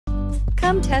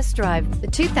Come test drive the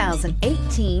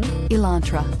 2018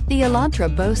 Elantra. The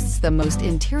Elantra boasts the most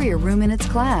interior room in its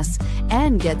class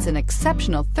and gets an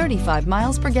exceptional 35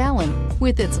 miles per gallon.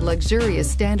 With its luxurious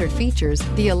standard features,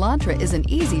 the Elantra is an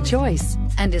easy choice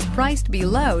and is priced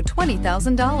below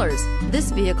 $20,000. This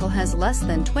vehicle has less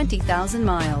than 20,000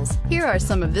 miles. Here are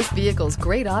some of this vehicle's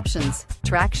great options: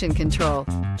 traction control,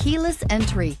 keyless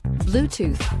entry,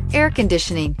 Bluetooth, air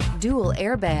conditioning, dual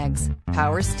airbags,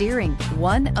 power steering,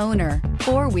 one owner,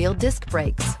 four-wheel disc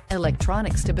brakes,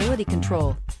 electronic stability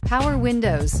control, power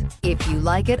windows. If you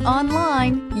like it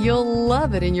online, you'll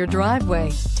love it in your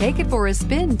driveway. Take it for a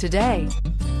spin today.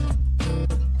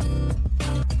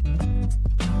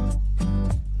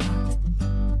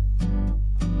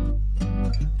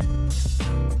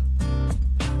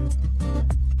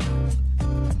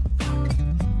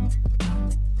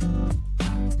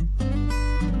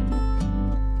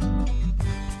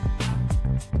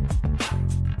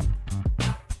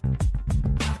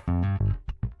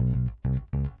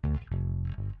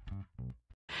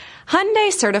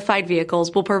 Hyundai certified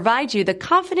vehicles will provide you the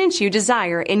confidence you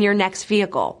desire in your next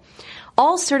vehicle.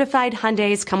 All certified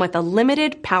Hyundais come with a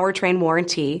limited powertrain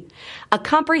warranty, a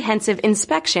comprehensive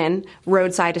inspection,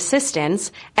 roadside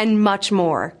assistance, and much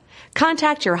more.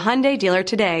 Contact your Hyundai dealer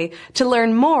today to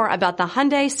learn more about the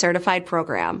Hyundai Certified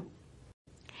program.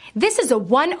 This is a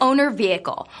one-owner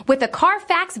vehicle with a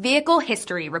CARFAX Vehicle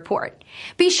History Report.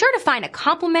 Be sure to find a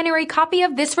complimentary copy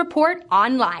of this report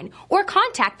online or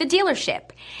contact the dealership.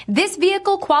 This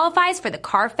vehicle qualifies for the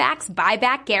CARFAX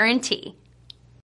Buyback Guarantee.